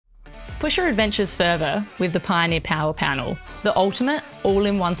Push your adventures further with the Pioneer Power Panel, the ultimate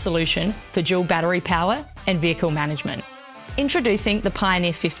all-in-one solution for dual battery power and vehicle management. Introducing the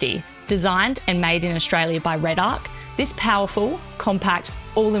Pioneer50, designed and made in Australia by REDARC, this powerful, compact,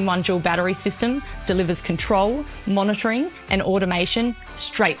 all-in-one dual battery system delivers control, monitoring and automation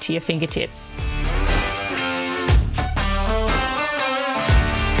straight to your fingertips.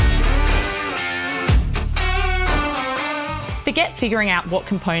 Forget figuring out what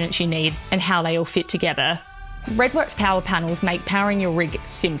components you need and how they all fit together. REDWorks power panels make powering your rig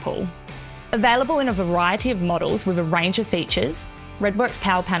simple. Available in a variety of models with a range of features, REDWorks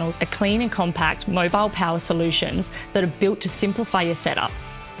power panels are clean and compact mobile power solutions that are built to simplify your setup.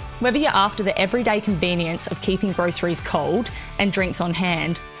 Whether you're after the everyday convenience of keeping groceries cold and drinks on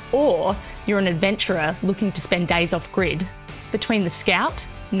hand, or you're an adventurer looking to spend days off-grid, between the Scout,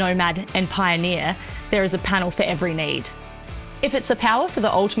 Nomad and Pioneer, there is a panel for every need. If it's the power for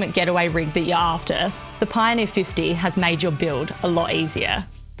the ultimate getaway rig that you're after, the Pioneer50 has made your build a lot easier.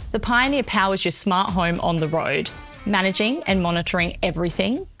 The Pioneer powers your smart home on the road, managing and monitoring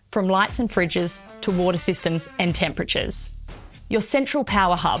everything from lights and fridges to water systems and temperatures. Your central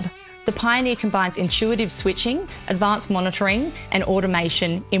power hub, the Pioneer combines intuitive switching, advanced monitoring and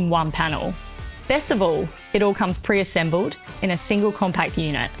automation in one panel. Best of all, it all comes pre-assembled in a single compact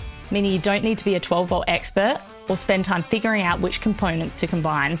unit, meaning you don't need to be a 12-volt expert or spend time figuring out which components to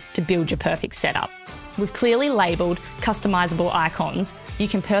combine to build your perfect setup. With clearly labelled, customisable icons, you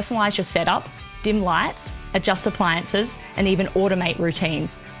can personalise your setup, dim lights, adjust appliances, and even automate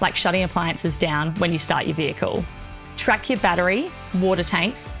routines, like shutting appliances down when you start your vehicle. Track your battery, water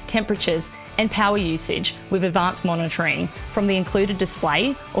tanks, temperatures, and power usage with advanced monitoring from the included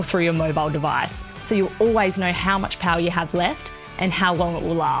display or through your mobile device, so you'll always know how much power you have left and how long it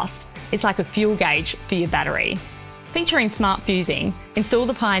will last. It's like a fuel gauge for your battery. Featuring smart fusing, install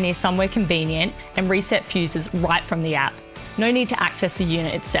the Pioneer somewhere convenient and reset fuses right from the app. No need to access the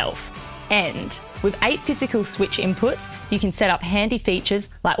unit itself. And with 8 physical switch inputs, you can set up handy features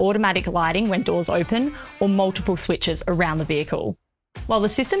like automatic lighting when doors open or multiple switches around the vehicle. While the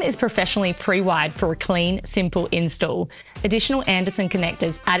system is professionally pre-wired for a clean, simple install, additional Anderson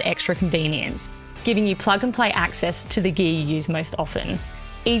connectors add extra convenience, giving you plug-and-play access to the gear you use most often.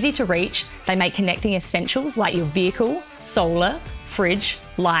 Easy to reach, they make connecting essentials like your vehicle, solar, fridge,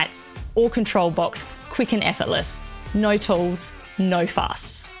 lights, or control box quick and effortless. No tools, no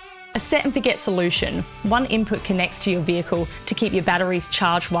fuss. A set and forget solution. One input connects to your vehicle to keep your batteries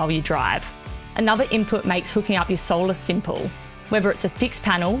charged while you drive. Another input makes hooking up your solar simple. Whether it's a fixed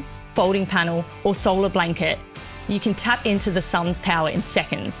panel, folding panel, or solar blanket, you can tap into the sun's power in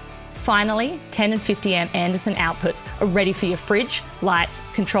seconds. Finally, 10 and 50 amp Anderson outputs are ready for your fridge, lights,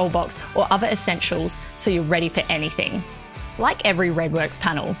 control box, or other essentials, so you're ready for anything. Like every REDWorks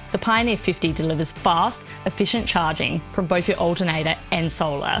panel, the Pioneer50 delivers fast, efficient charging from both your alternator and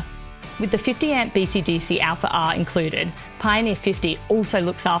solar. With the 50 amp BCDC Alpha R included, Pioneer50 also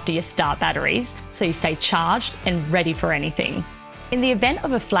looks after your start batteries, so you stay charged and ready for anything. In the event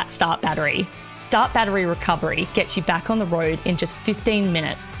of a flat start battery recovery gets you back on the road in just 15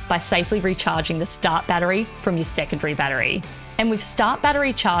 minutes by safely recharging the start battery from your secondary battery. And with start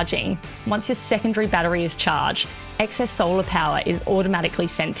battery charging, once your secondary battery is charged, excess solar power is automatically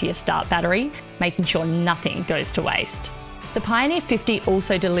sent to your start battery, making sure nothing goes to waste. The Pioneer50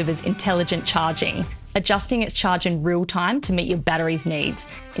 also delivers intelligent charging, adjusting its charge in real time to meet your battery's needs,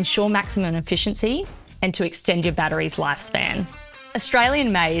 ensure maximum efficiency, and to extend your battery's lifespan.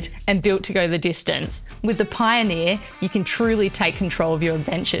 Australian made and built to go the distance, with the Pioneer, you can truly take control of your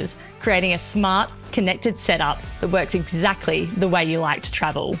adventures, creating a smart, connected setup that works exactly the way you like to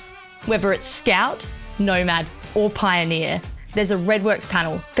travel. Whether it's Scout, Nomad, or Pioneer, there's a REDWorks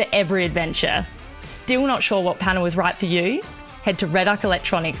panel for every adventure. Still not sure what panel is right for you? Head to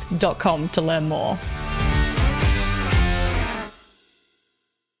redarcelectronics.com to learn more.